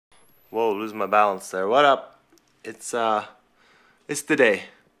Whoa, losing my balance there. What up? It's the day.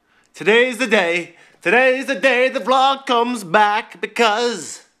 Today's the day. Today's the day the vlog comes back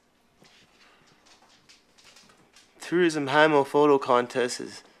because Tourism Hamilton photo contest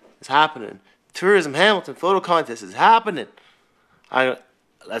is happening. Tourism Hamilton photo contest is happening.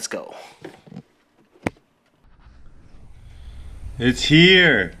 Let's go. It's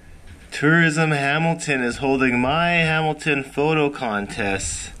here. Tourism Hamilton is holding my Hamilton photo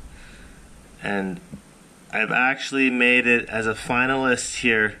contest. And I've actually made it as a finalist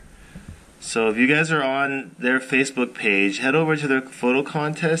here. So if you guys are on their Facebook page, head over to their photo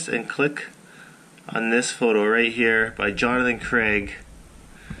contest and click on this photo right here by Jonathan Craig.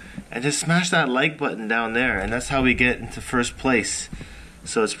 And just smash that like button down there, and that's how we get into first place.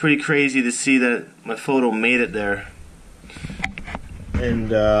 So it's pretty crazy to see that my photo made it there. And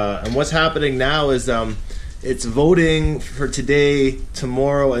what's happening now is it's voting for today,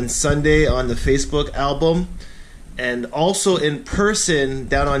 tomorrow, and Sunday on the Facebook album, and also in person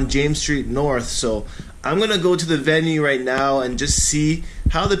down on James Street North. So I'm gonna go to the venue right now and just see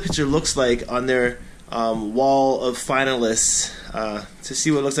how the picture looks like on their wall of finalists, to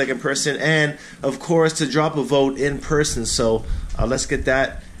see what it looks like in person, and of course to drop a vote in person. So let's get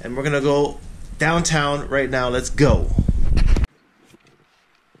that, and we're gonna go downtown right now. Let's go.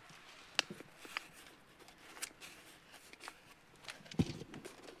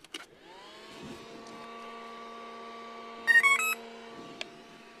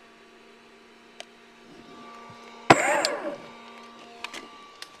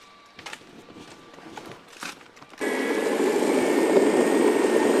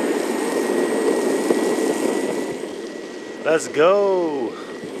 Let's go.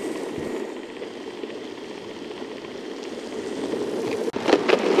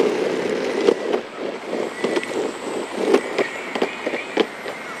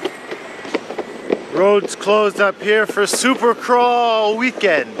 Roads closed up here for Supercrawl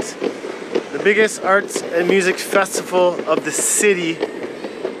weekend, the biggest arts and music festival of the city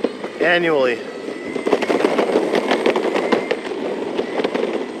annually.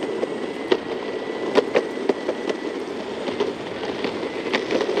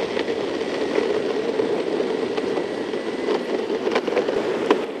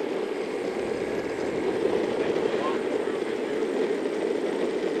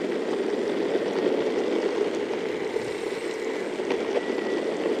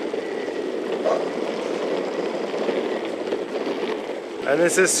 And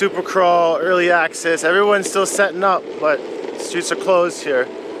this is Supercrawl early access. Everyone's still setting up, but streets are closed here.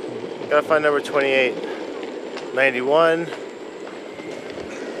 Gotta find number 28. 91.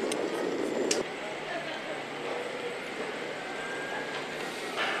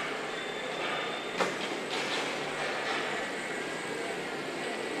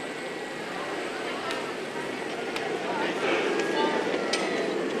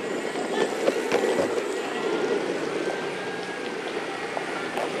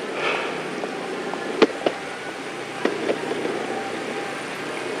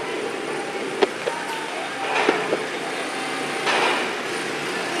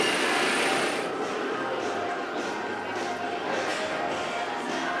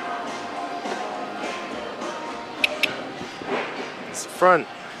 Front.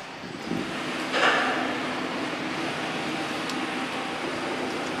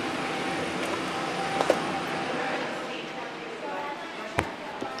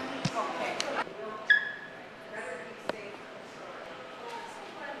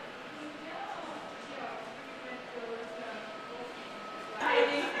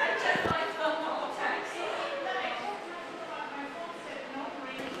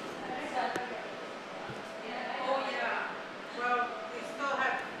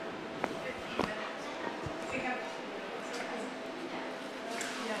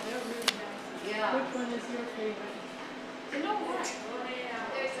 Which one is your favorite? You know what?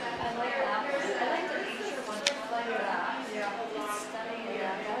 There's a, I like that. I like the nature one. I like that. Yeah. It's stunning.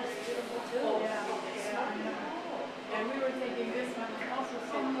 Yeah. That is beautiful too. Yeah. I know. And we were thinking this one also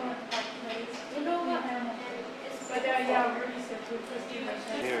similar type place. You know what? But yeah, we're used to Christina.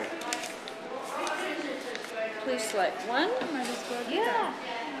 Here. Please select one. Might as well do Yeah.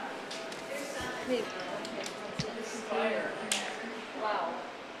 that. Please. This is fire. Wow.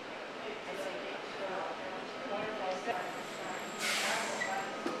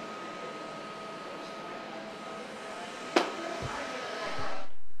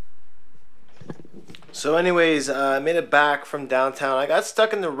 So anyways, I made it back from downtown. I got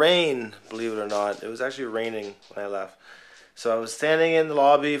stuck in the rain, believe it or not. It was actually raining when I left. So I was standing in the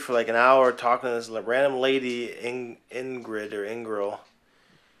lobby for like an hour talking to this random lady, Ingrid or Ingril.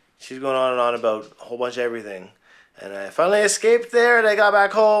 she's going on and on about a whole bunch of everything. And I finally escaped there, and I got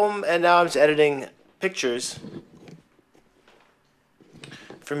back home, and now I'm just editing pictures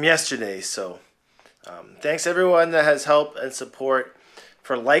from yesterday. So thanks everyone that has helped and support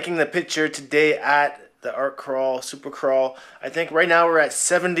for liking the picture today at the art crawl, Supercrawl. I think right now we're at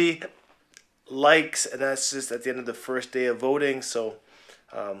 70 likes, and that's just at the end of the first day of voting. So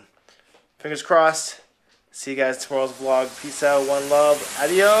fingers crossed. See you guys tomorrow's vlog. Peace out, one love,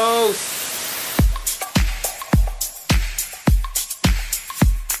 adios.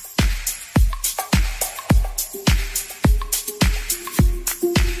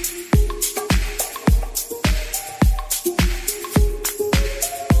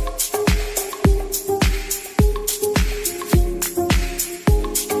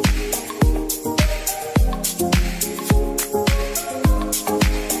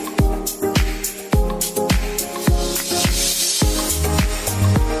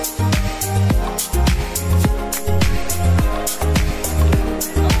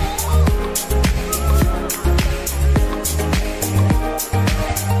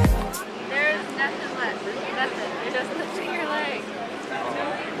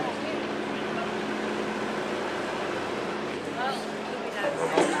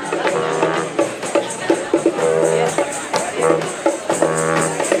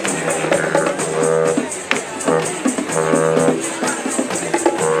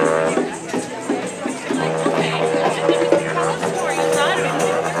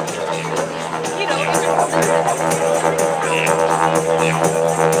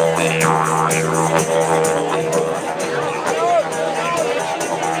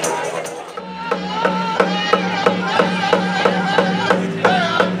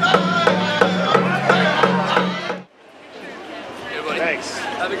 Thanks.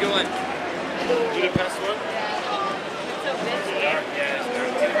 Have a good one. You the best one?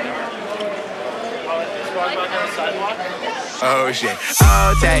 Oh shit.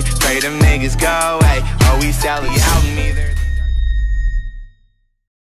 Oh, day, pray them niggas go away. Oh, we selling out me there.